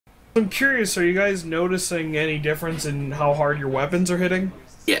I'm curious, are you guys noticing any difference in how hard your weapons are hitting?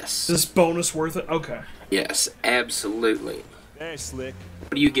 Yes. Is this bonus worth it? Okay. Yes, absolutely. Hey, Slick.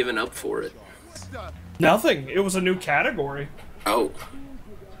 What are you giving up for it? Nothing. It was a new category. Oh.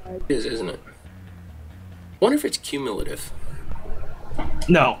 It is, isn't it? Wonder if it's cumulative.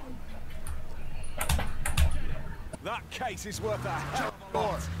 No. That case is worth a hell of a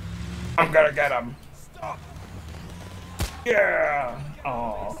lot. I'm gonna get him. Stop. Yeah.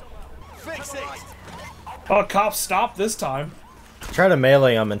 Oh. Fix it. Oh, cops stopped this time. Try to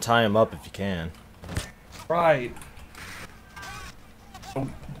melee him and tie him up if you can. Right.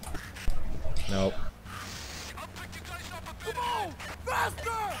 Nope. Come on! Faster!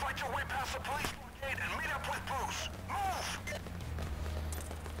 Fight your way past the police gate and meet up with Bruce. Move!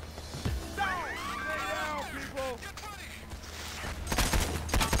 Down! Stay down, people!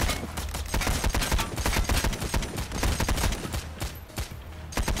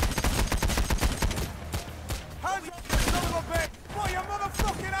 Hands up, you son of a bitch! Put your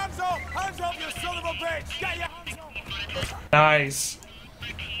motherfucking hands up! Hands up, you son of a bitch! Get your hands up! Nice.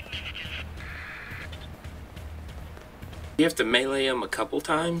 You have to melee him a couple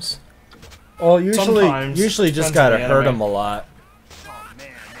times? Well, usually Sometimes. just Depends gotta on the hurt enemy. them a lot. Oh man,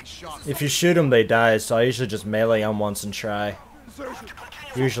 they shot If you shoot them, they die, so I usually just melee them once and try.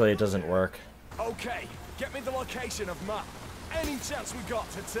 Usually it doesn't work. Okay, get me the location of Matt. Any chance we got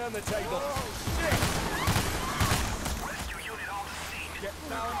to turn the table? Shit! Rescue unit on the scene. Get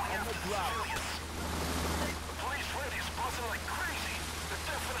down on the ground. The police ready is buzzing like crazy. They're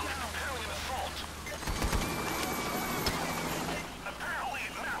definitely preparing an assault. Apparently,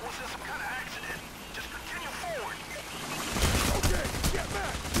 Matt was in some kind of accident. Just continue forward. Okay, get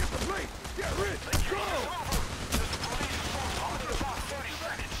Matt. Get the plate. Get rid. Go. There's a police assault on in about 30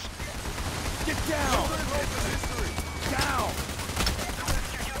 seconds. Get down. Down. The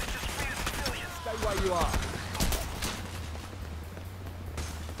rescue unit just freed a civilian. Stay where you are.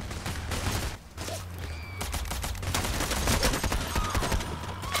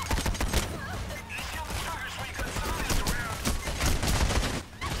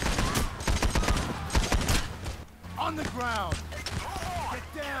 On the ground!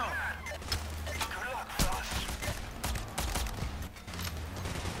 Get down! Good luck, fellas.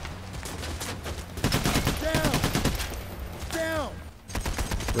 Down! Down!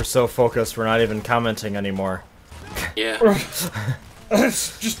 We're so focused, we're not even commenting anymore. Yeah.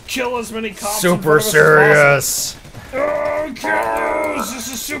 Just kill as many cops. in front Super of us as possible. serious! Oh, can't lose! This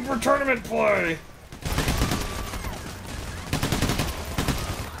is super tournament play!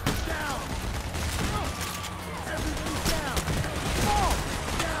 Down! Everybody's down!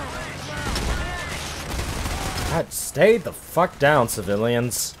 Down! God, stay the fuck down,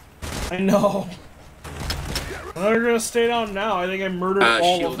 civilians. I know. They're gonna stay down now. I think I murdered all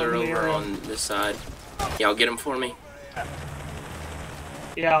of Shield them her in the over area. on this side. Y'all get him for me?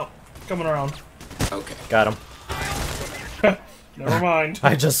 Yeah, coming around. Okay. Got him. Never mind.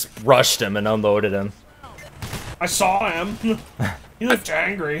 I just rushed him and unloaded him. I saw him. He looked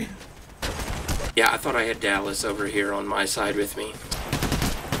angry. Yeah, I thought I had Dallas over here on my side with me.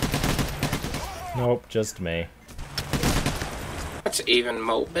 Nope, just me. That's even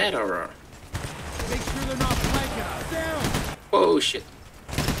more better. Make sure they're not flanking us! Down! Whoa, shit.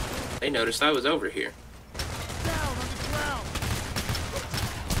 They noticed I was over here. Down on the ground!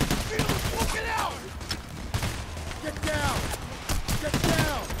 Look it out! Get down! Get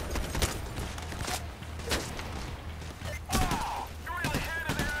down! Oh, you really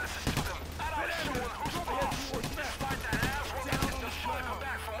handed their asses to them. I don't know who's boss. Just fight that ass when they get the shot and come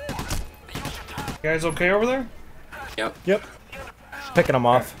back for more. They use your time. You guys okay over there? Yep. Yep. Picking him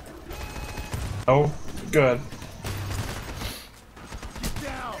off. Oh, good. Get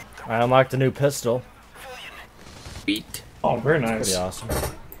down! I unlocked a new pistol. Beat. Oh, very Pretty nice. awesome.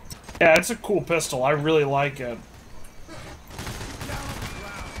 Yeah, it's a cool pistol. I really like it.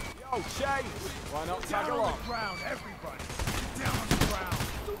 Yo, Chase! Why not tag along? Down on the ground, everybody! Get down on the ground!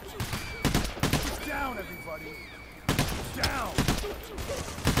 Get down, everybody! Down!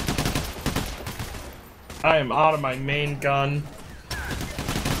 I am out of my main gun.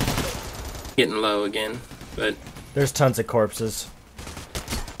 Getting low again. But, There's tons of corpses.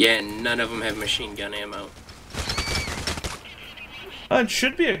 yeah, none of them have machine gun ammo. It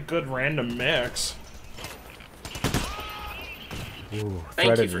should be a good random mix. Ooh,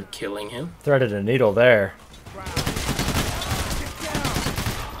 Thank you for killing him. threaded a needle there. Get down!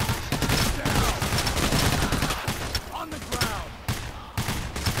 Down! On the ground!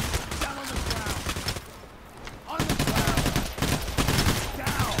 Down on the ground! On the ground!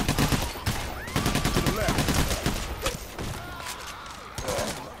 Down! To the left!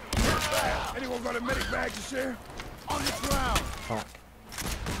 Anyone got a medic bag to share? On the ground. Fuck.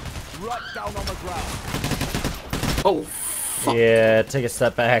 Right down on the ground. Oh, fuck. Yeah, take a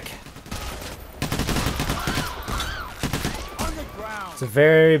step back. On the ground. It's a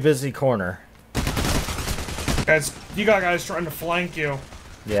very busy corner. Guys, you got guys trying to flank you. I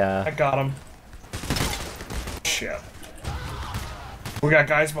Yeah. got him. Shit. We got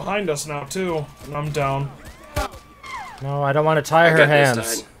guys behind us now, too. And I'm down. No, I don't want to tie her Got hands.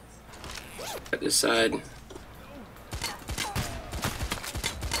 this side. Got this side.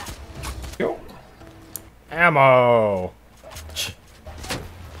 Yo. Ammo.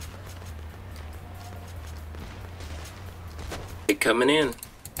 They coming in.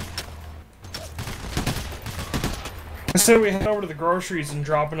 I said we head over to the groceries and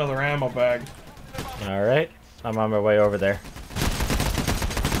drop another ammo bag. Alright. I'm on my way over there.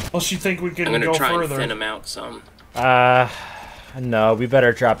 Unless you think we I'm can gonna go try further. and thin them out some. No, we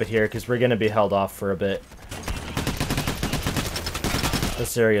better drop it here because we're gonna be held off for a bit.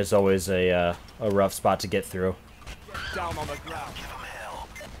 This area is always a rough spot to get through. Down on the ground. Give him hell.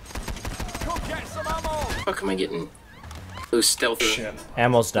 Come get some ammo. How come I getting those stealthy Shit.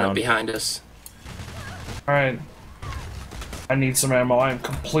 Ammo's right down. behind us? Alright. I need some ammo. I am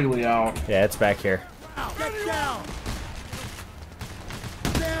completely out. Yeah, it's back here. Get down.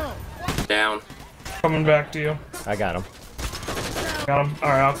 Down. Down. Coming back to you. I got him. Got him.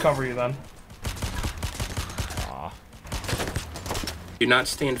 Alright, I'll cover you then. Aw. Do not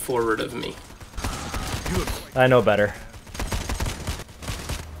stand forward of me. I know better.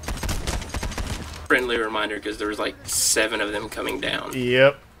 Friendly reminder, because there was like 7 of them coming down.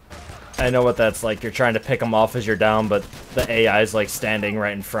 Yep. I know what that's like. You're trying to pick them off as you're down, but the AI is like standing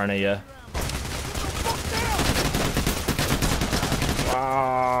right in front of you.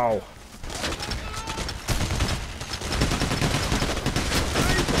 Wow.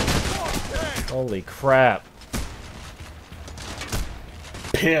 Holy crap.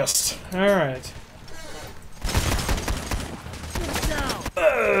 Pissed. Alright.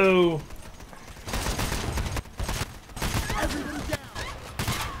 Oh!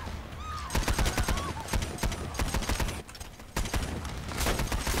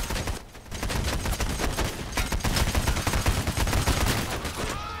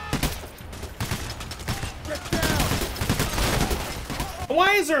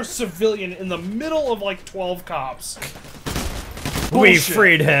 Why is there a civilian in the middle of like 12 cops? We Bullshit.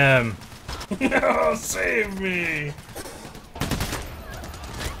 freed him. No, save me!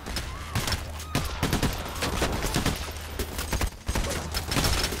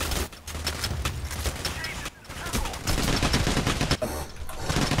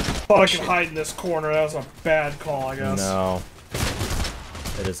 Thought I could hide in this corner. That was a bad call, I guess. No.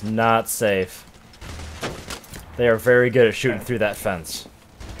 It is not safe. They are very good at shooting through that fence.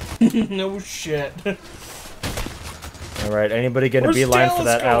 No shit. Alright, anybody gonna Where's beeline for Dallas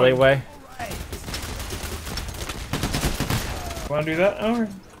that going? alleyway? Wanna do that? Alright.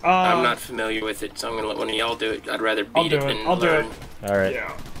 I'm not familiar with it, so I'm gonna let one of y'all do it. I'd rather I'll beat do it it. than I'll do learn. it. Alright.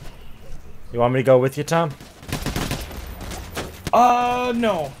 Yeah. You want me to go with you, Tom?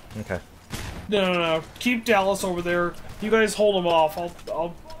 No. Okay. No. Keep Dallas over there. You guys hold him off.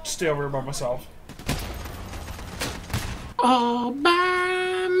 I'll stay over here by myself. All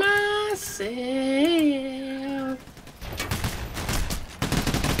by myself.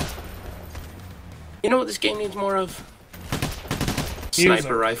 You know what this game needs more of?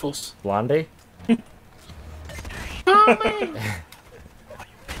 Sniper rifles. Blondie? Oh man!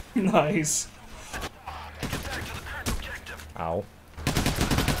 Nice. Ow.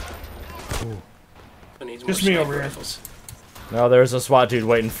 It needs Just more me sniper over here. rifles. No, there's a SWAT dude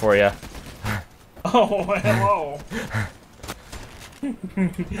waiting for you. Oh, hello.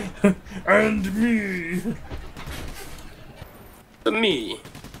 And me. Me,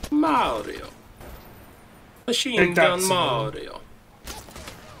 Mario. Machine Take that, gun Simone. Mario.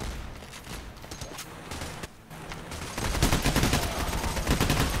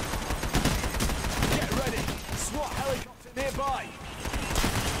 Get ready. SWAT helicopter nearby.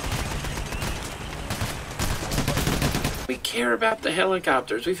 We care about the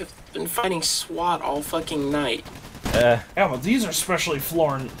helicopters. We've been fighting SWAT all fucking night. Yeah, but these are specially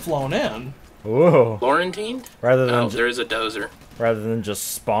flown in. Ooh. Florentined? Rather than Oh, there is a dozer. rather than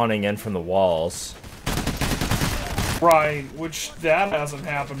just spawning in from the walls. Right, which that hasn't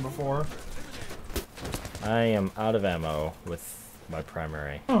happened before. I am out of ammo with my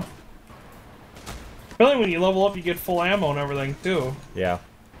primary. Really, when you level up, you get full ammo and everything, too. Yeah.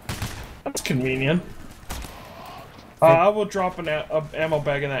 That's convenient. I will drop an ammo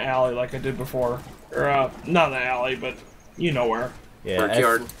bag in the alley like I did before. Or, not in the alley, but you know where. Yeah,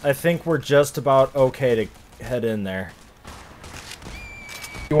 Workyard. I think we're just about okay to head in there.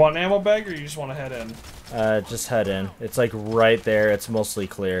 You want an ammo bag, or you just want to head in? Just head in. It's like right there. It's mostly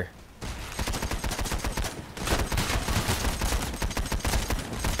clear.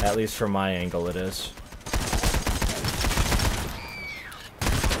 At least from my angle, it is.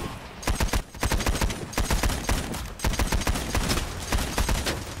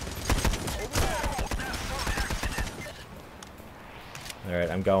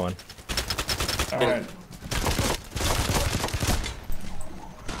 Alright, I'm going. Alright.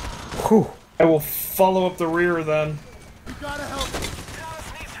 Whew. I will follow up the rear then.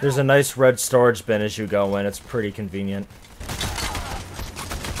 There's a nice red storage bin as you go in. It's pretty convenient.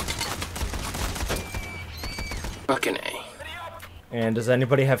 Fucking A. And does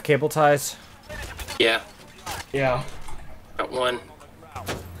anybody have cable ties? Yeah. Yeah. Got one.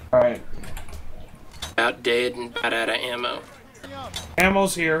 Alright. About dead and about out of ammo.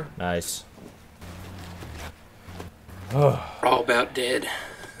 Ammo's here. Nice. We're all about dead.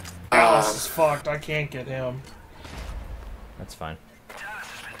 Alice is fucked. I can't get him. That's fine.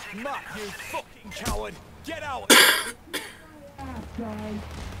 Matt, you fucking coward! Get out!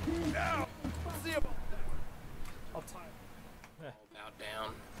 Now! See him! I'll tie him. About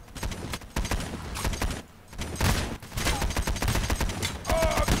down.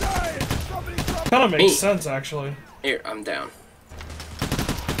 Oh, I'm dying! Somebody come! Kind of makes Me. sense, actually. Here, I'm down.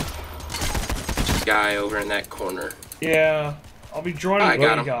 Guy over in that corner. Yeah. I'll be joining I you.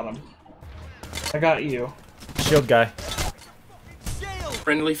 got You him. got him. I got you. Shield guy.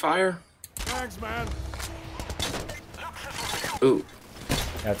 Friendly fire? Thanks, man! Ooh.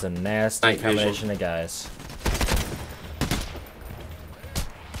 That's a nasty Night vision. combination of guys.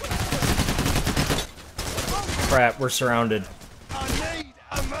 Crap, we're surrounded. I need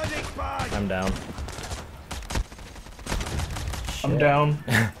a medic bag! I'm down. I'm Shit. down.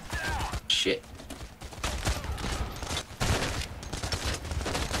 Shit.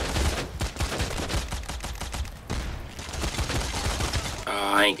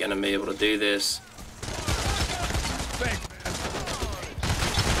 Oh, I ain't gonna be able to do this. Thanks, man!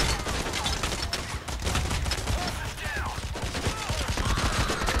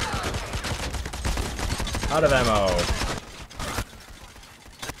 Out of ammo.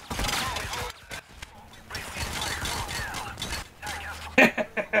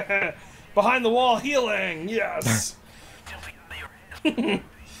 Behind the wall, healing. Yes. You're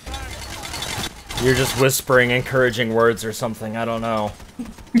just whispering encouraging words or something. I don't know.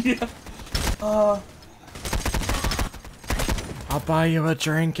 Yeah. I'll buy you a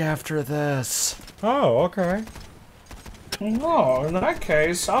drink after this. Oh, okay. No, in that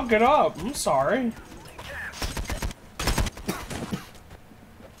case, I'll get up. I'm sorry.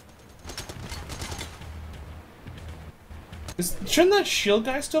 Shouldn't that shield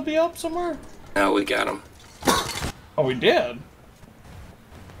guy still be up somewhere? No, we got him. Oh, we did.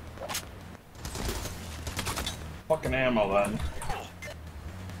 Fucking ammo then.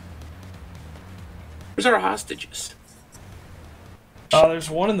 Where's our hostages? There's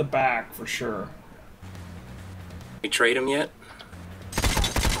one in the back for sure. We trade them yet?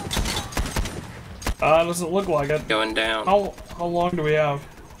 Doesn't look like it. Going down. How long do we have?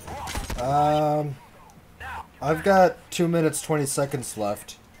 I've got 2 minutes 20 seconds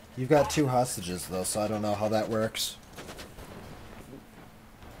left. You've got 2 hostages though, so I don't know how that works.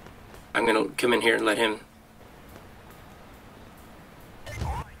 I'm gonna come in here and let him.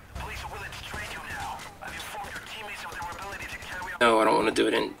 No, I don't want to do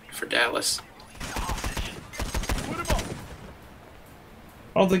it in for Dallas. Put him up!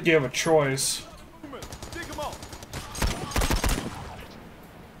 I don't think you have a choice. Dig him up!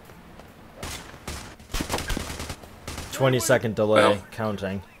 20-second delay, Well.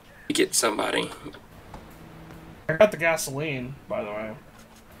 counting. We get somebody. I got the gasoline, by the way.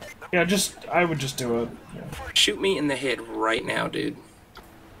 Yeah, I would just do it. Yeah. Shoot me in the head right now, dude.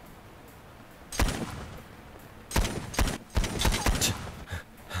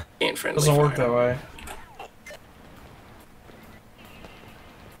 Can't friendly Doesn't work fire. that way.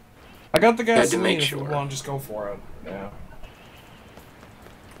 I got the Had to gasoline. make If sure. you want, just go for it. Yeah.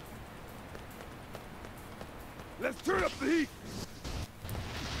 Let's turn up the heat!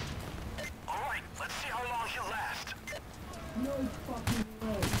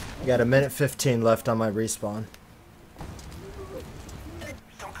 I got 1:15 left on my respawn.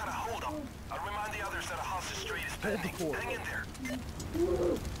 Some kind of hold up. I'll remind the others that a hostage street is pending. Hang in there.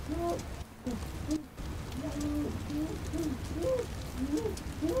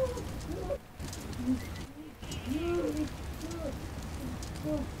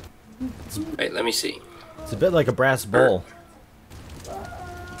 Wait, let me see. It's a bit like a brass bowl.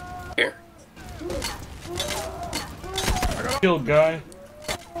 Here. Shield guy.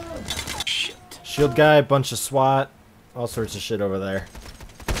 Shit. Shield guy, bunch of SWAT, all sorts of shit over there.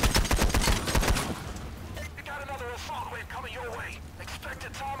 You got another assault wave coming your way.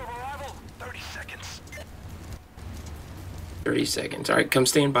 Expected time of arrival, 30 seconds. 30 seconds. Alright, come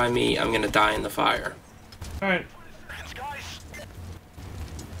stand by me. I'm gonna die in the fire. Alright. Guys.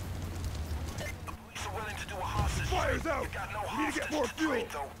 The police are willing to do a hostage. Fire's out. You got no Need to get hostage more to fuel. trade,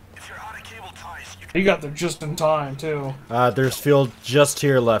 though. If you're out of cable ties, you He got there just in time, too. There's fuel just to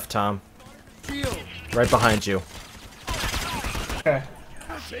your left, Tom. Shield. Right behind you. Okay.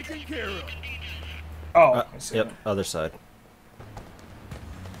 Taken care of. Oh, I see. Yep, other side.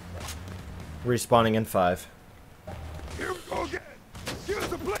 Respawning in 5. Here we go again. Give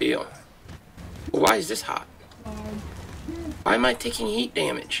us a plate. Deal. Why is this hot? Why am I taking heat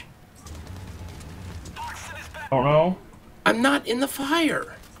damage? Don't know. I'm not in the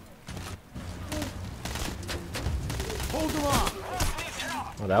fire. Hold them on.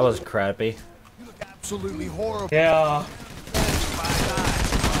 Well, that was crappy. Absolutely horrible. Yeah.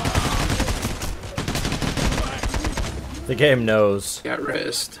 The game knows. Got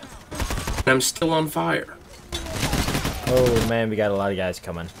rest. And I'm still on fire. Oh man, we got a lot of guys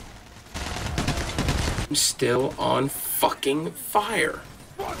coming. I'm still on fucking fire.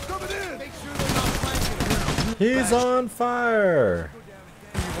 What's coming in? Make sure they're not flanking. He's on fire.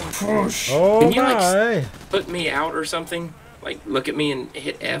 Push. Oh Can you, my! Put me out or something? Like, look at me and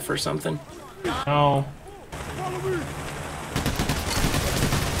hit F or something? No. Follow me.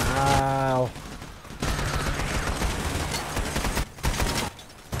 Ow!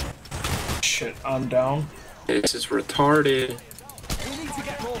 Shit, I'm down. This is retarded. We need to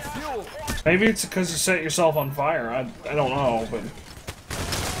get more fuel. Maybe it's because you set yourself on fire. I don't know, but...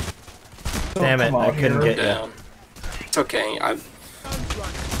 Damn it! come I out couldn't here. get you. Down. It's okay.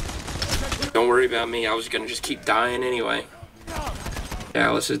 Don't worry about me. I was gonna just keep dying anyway.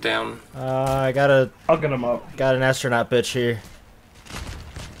 Dallas is down. I got an I'll get him up. astronaut bitch here.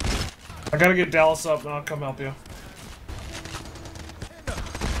 I gotta get Dallas up, and I'll come help you.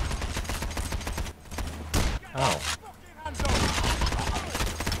 Ow!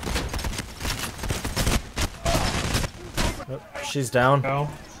 Oh, she's down. Go.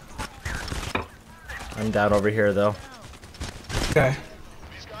 I'm down over here though. Okay.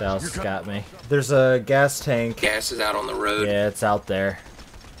 Dallas got me. There's a gas tank. Gas is out on the road. Yeah, it's out there.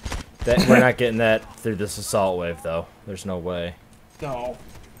 We're not getting that through this assault wave though. There's no way. No.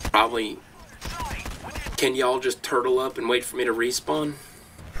 Probably. Can y'all just turtle up and wait for me to respawn?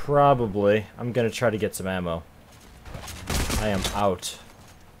 Probably. I'm gonna try to get some ammo. I am out.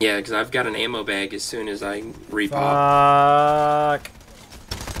 Yeah, because I've got an ammo bag as soon as I repop. Fuck.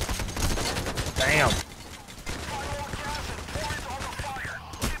 Damn.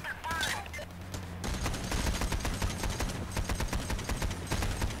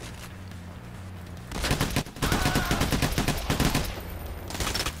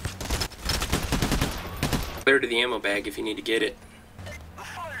 Clear to the ammo bag if you need to get it.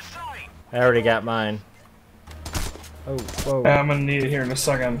 I already got mine. Oh, whoa. I'm gonna need it here in a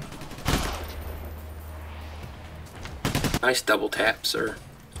second. Nice double tap, sir.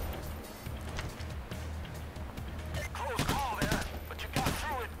 close call there, but you got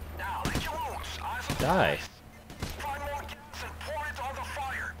through it. Now lick your wounds. Eyes on the Die. find more gas and pour it on the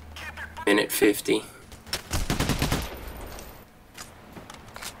fire. Keep it burning. Minute 50.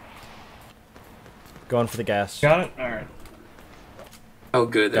 Going for the gas. Got it? Alright. Oh,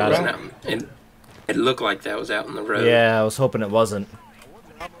 good. That Got wasn't it. out. It looked like that was out in the road. Yeah, I was hoping it wasn't.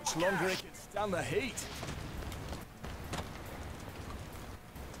 How much longer it can stand the heat?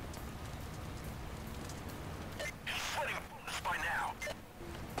 Sweating bullets by now.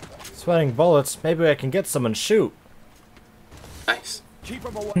 Sweating bullets. Maybe I can get some and shoot. Nice. Keep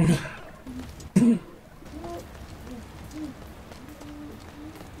them away.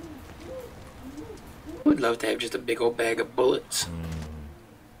 Would love to have just a big old bag of bullets.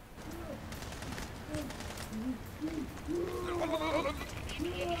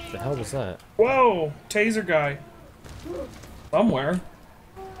 The hell was that? Whoa! Taser guy. Somewhere.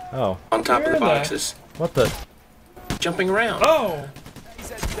 Oh. On top of Where the are they? boxes. What the? Jumping around. Oh! He's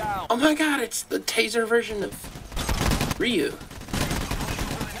head down. Oh my god, it's the taser version of Ryu. Hostage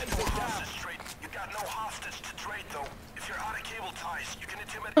trade. You got no hostage to trade though. If you're out of cable ties, you can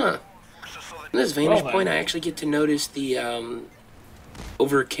intimidate. Huh. So From this vantage Well, point, then. I actually get to notice the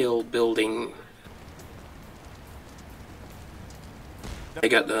overkill building. They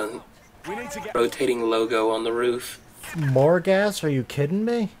got the We need to get. rotating logo on the roof. More gas? Are you kidding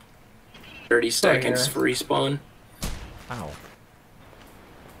me? 30 seconds here. for respawn. Ow.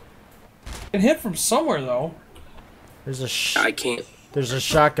 Can hit from somewhere though. There's a I can't. there's a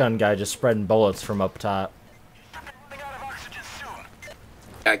shotgun guy just spreading bullets from up top.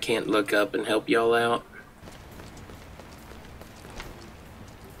 I can't look up and help y'all out.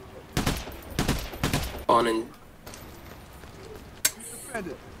 On in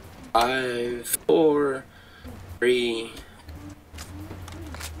 5, 4, 3.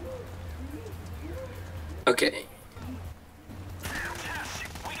 Okay.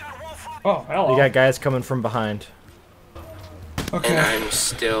 Oh, hello. You got guys coming from behind. Okay. And I'm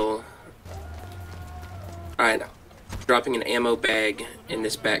still. Alright. Dropping an ammo bag in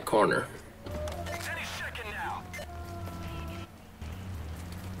this back corner.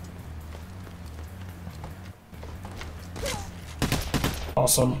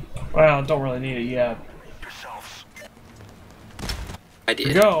 Awesome. Well, don't really need it yet. I Here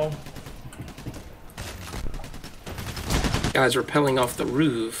we did. go. Guys rappelling off the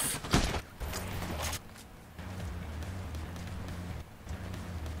roof.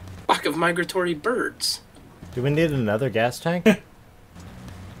 Flock of migratory birds. Do we need another gas tank?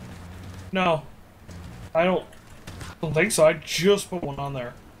 No. I don't think so. I just put one on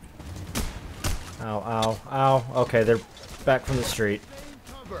there. Ow, ow, ow. Okay, they're back from the street.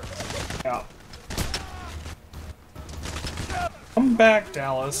 Yeah. Come back,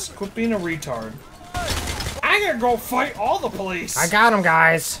 Dallas. Quit being a retard. I gotta go fight all the police. I got him,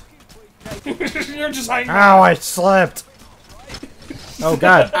 guys. You're just hiding Ow, I slipped. Oh,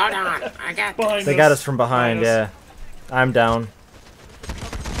 God. Hold on, I got behind They got us from behind, yeah. I'm down.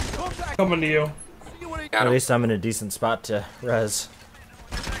 Coming to you. got At him. least I'm in a decent spot to res.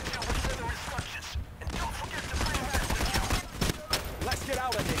 Let's get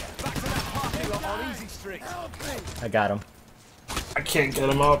out of here. Back to that parking lot on Easy Street. I got him. I can't get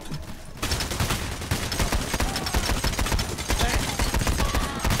him up.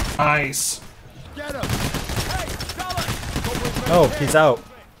 Nice. Get him. Hey, fellas. Oh, he's out.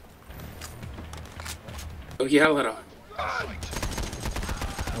 Oh, yell at him.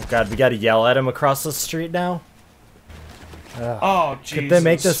 Oh, God, we gotta yell at him across the street now? Oh, Jesus. Could they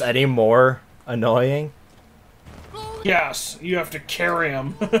make this any more annoying? Yes, you have to carry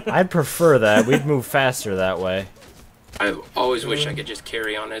him. I'd prefer that. We'd move faster that way. I always wish I could just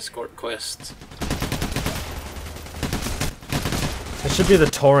carry on escort quests. It should be the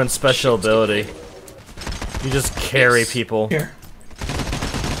Torrent special ability. You just carry Yes. people. Here.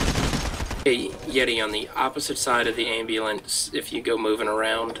 Hey, Yeti, on the opposite side of the ambulance, if you go moving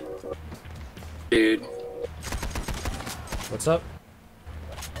around. Dude, What's up?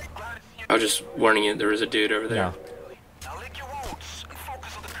 I was just warning you, there was a dude over there. No. Now lick your wounds and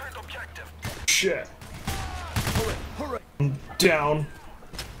focus on the current objective. Shit. I'm down.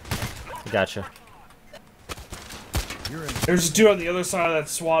 Gotcha. There's a dude on the other side of that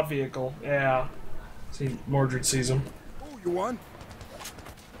SWAT vehicle. Yeah. See, Mordred sees him. Oh, you won?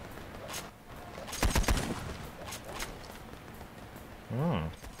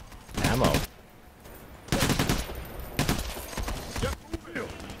 Ammo.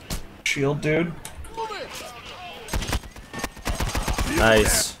 Shield dude.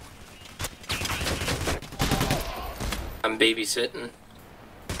 Nice. I'm babysitting.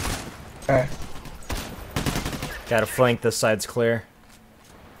 Okay. Gotta flank, this side's clear.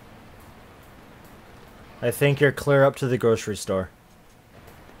 I think you're clear up to the grocery store.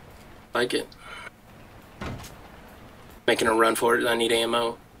 Like it. Making a run for it, I need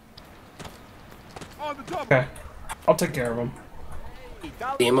ammo. On the double. Okay. I'll take care of him.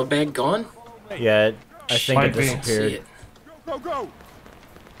 The ammo bag gone? Yeah, I think Might it be. See disappeared. it. Go, go, go.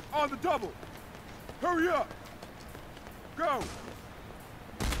 On the double. Hurry up. Go.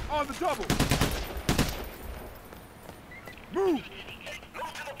 On the double. Move.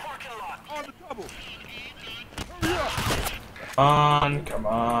 Move to the parking lot. On the double. Hurry up. Come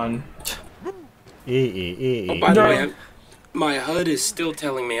on. Oh, by the way, my HUD is still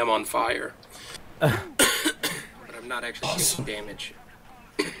telling me I'm on fire. But I'm not actually taking damage.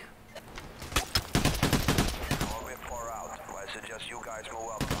 All bit far out, so I suggest you guys move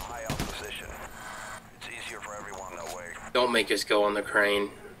up to a high up position. It's easier for everyone that way. Don't make us go on the crane.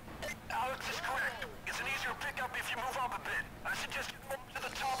 Alex is correct. It's an easier pickup if you move up a bit. I suggest you move to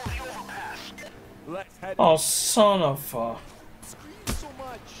the top of the overpass. Let's head. Oh, son of a... So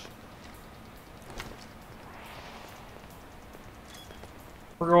much.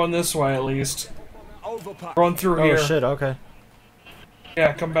 We're going this way at least. Overpass. Going through Oh here. shit, okay.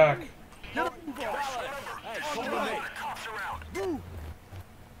 Yeah, come back. Hey, come with me. Cops around. Move.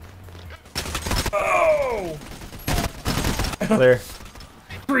 Oh! Clear.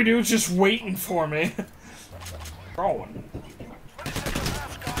 3 dudes just waiting for me. Throwing.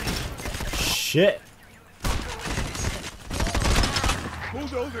 shit.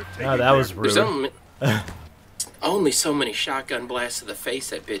 Bulldozer, take Oh, it that was there. rude. There's only so many shotgun blasts to the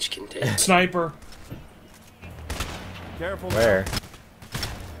face that bitch can take. Sniper. Careful. Where?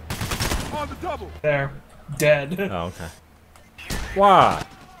 On the double. There. Dead. Oh, okay. Why?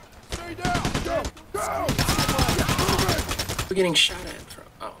 Stay down. Go. Go. We're getting shot at from.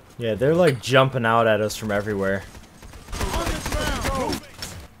 Oh. Yeah, they're like jumping out at us from everywhere. On the ground.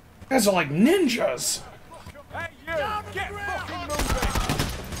 You guys are like ninjas. Hey, you. Get fucking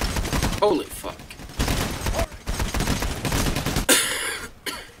moving. Holy fuck.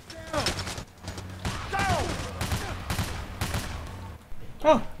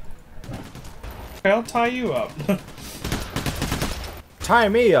 Oh. Okay, I'll tie you up. Tie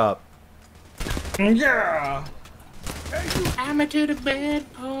me up. Yeah. I'm to the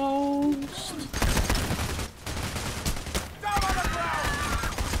bedpost. Down on the ground.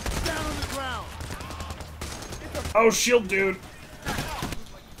 Down on the ground. Oh, shield dude.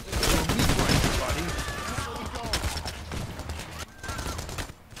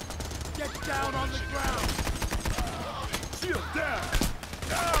 Get down on the ground. Shield down.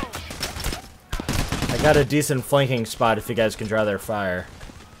 Down. I got a decent flanking spot if you guys can draw their fire.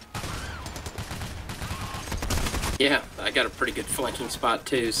 Yeah, I got a pretty good flanking spot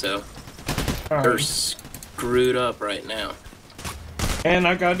too, so All we're right. screwed up right now. And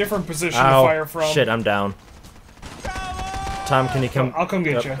I got a different position Ow. to fire from. Shit, I'm down. Tom, can you come? I'll come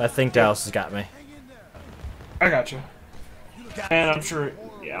get Yep, you. I think Dallas has got me. I got you. And I'm sure,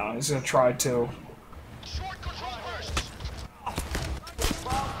 yeah, he's gonna try to.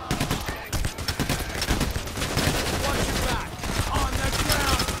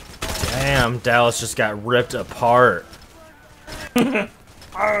 Damn, Dallas just got ripped apart. I'm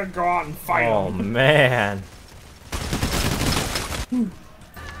gonna go out and fight Oh him. man.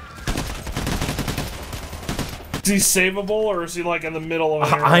 Is he savable or is he like in the middle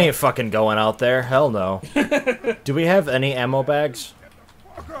of an I area? ain't fucking going out there. Hell no. Do we have any ammo bags?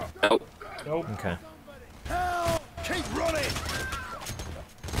 Nope. Nope. Okay. Keep running.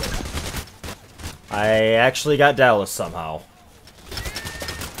 I actually got Dallas somehow.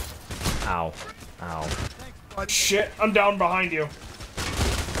 Ow. Ow. Shit, I'm down behind you.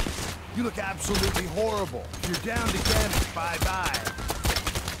 You look absolutely horrible. You're down again. Bye-bye.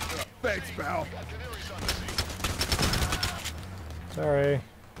 Thanks, pal. Sorry.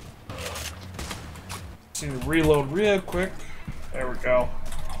 Just need to reload real quick. There we go.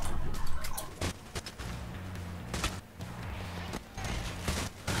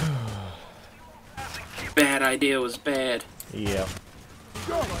 Bad idea was bad. Yep.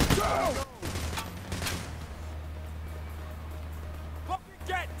 Go. Go. Fucking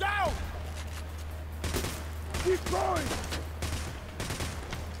get down. Keep going.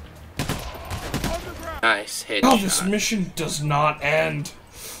 On the ground. Nice headshot. Oh, this mission does not end.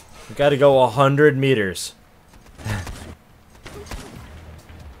 We gotta go 100 meters.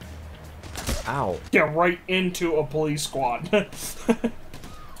 Ow. Get right into a police squad.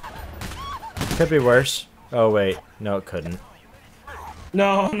 Could be worse. Oh wait, no it couldn't.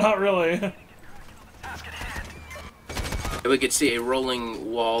 No, not really. We could see a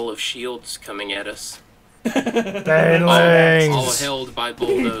rolling wall of shields coming at us. All Banelings! held by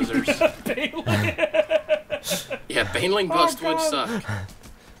bulldozers. Yeah, Baneling bust would God. suck.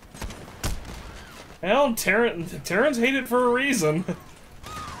 Well, Terrans hate it for a reason. Down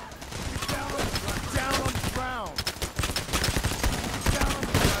on the ground. Down on the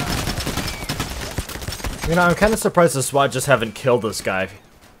ground. You know, I'm kind of surprised the SWAT just haven't killed this guy.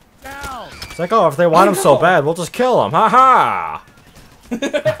 Down. It's like, oh, if they want him so know. bad, we'll just kill him. Ha ha!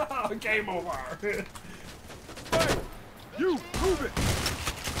 Game over. Hey, you move it.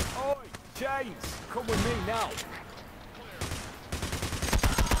 Oi, James, come with me now.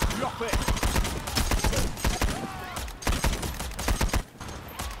 Drop it.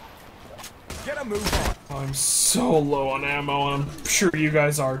 Get a move on. I'm so low on ammo, and I'm sure you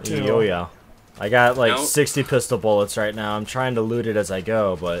guys are too. Oh yeah. I got like Nope. 60 pistol bullets right now. I'm trying to loot it as I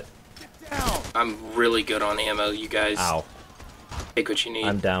go, but... Down. I'm really good on ammo, you guys. Ow. Take what you need.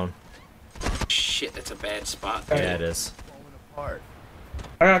 I'm down. Shit, that's a bad spot. Yeah, it is. Falling apart.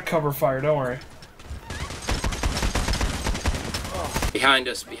 I got cover fire, don't worry. Behind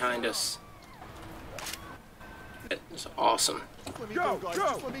us, behind us. That's awesome. Go,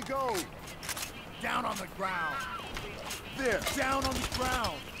 go. Let me go. Down on the ground. There, down on the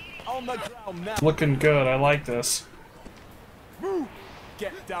ground. On the ground now. Looking good, I like this. Move.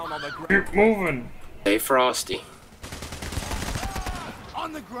 Get down on the ground. Keep moving. Hey, Frosty.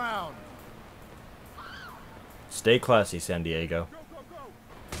 On the ground. Stay classy, San Diego. Go, go,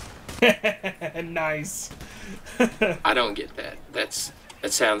 go. Nice. I don't get that. That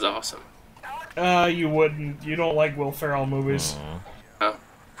sounds awesome. You wouldn't. You don't like Will Ferrell movies. Oh.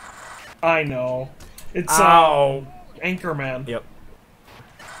 I know. It's Anchorman. Yep.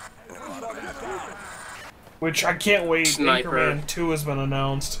 Which I can't wait. Sniper. Anchorman 2 has been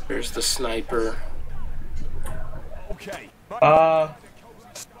announced. There's the sniper. Okay. Round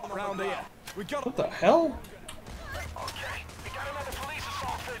here. We got What the hell? Okay. We got another police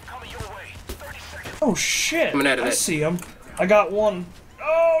assault fit coming your way. 30 seconds. Oh shit! Coming out of I that. see him. I got one.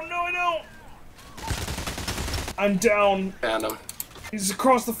 Oh no, I don't. I'm down. Found him. He's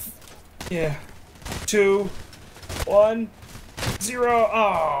across the. Yeah. 2, 1, 0.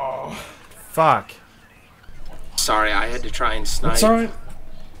 Oh. Fuck. Sorry, I had to try and snipe. It's alright.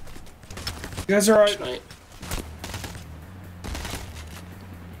 You guys are alright. Snipe.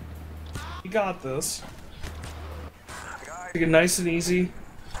 You got this. Take it nice and easy.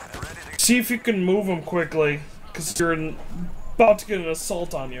 See if you can move him quickly, because you're about to get an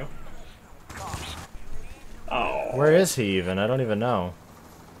assault on you. Oh. Where is he even? I don't even know.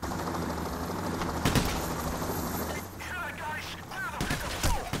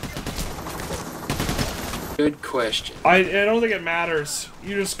 Good question. I don't think it matters.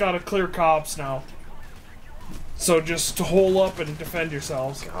 You just gotta clear cops now. So just hole up and defend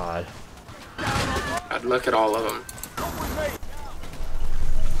yourselves. God. I'd look at all of them.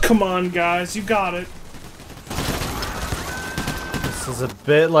 Come on, guys, you got it. This is a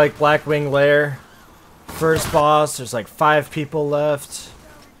bit like Blackwing Lair. First boss, there's like 5 people left.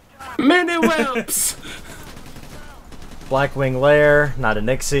 Many whelps! Blackwing Lair, not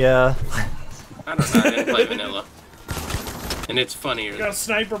Anixia. I don't know, I didn't play vanilla. And it's funnier. You got a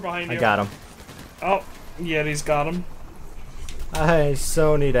sniper behind you. I got him. Oh, Yeti's got him. I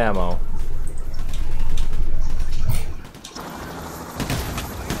so need ammo.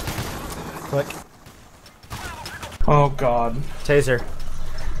 Click. Oh god. Taser.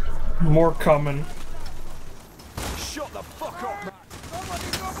 More coming. Shut the fuck up, man.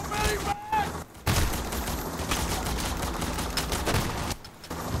 Somebody got a medivac!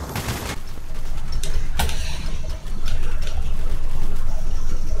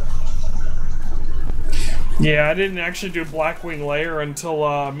 Yeah, I didn't actually do Blackwing Lair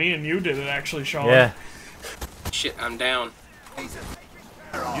until me and you did it actually, Sean. Yeah. Shit, I'm down.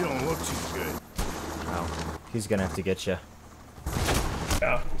 You don't look too good. Oh, he's gonna have to get you.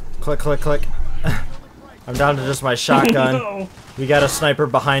 Yeah. Click, click, click. I'm down to just my shotgun. No. We got a sniper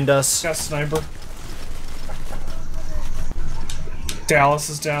behind us. Got a sniper. Dallas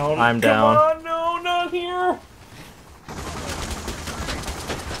is down. I'm down. Come on, no, not here.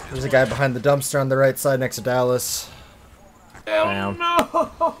 There's a guy behind the dumpster on the right side next to Dallas. Down.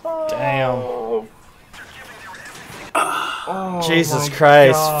 No. Damn. Oh, Jesus my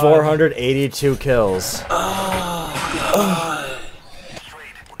Christ, God. 482 kills.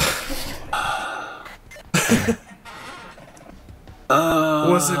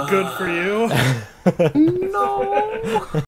 Was it good for you? No!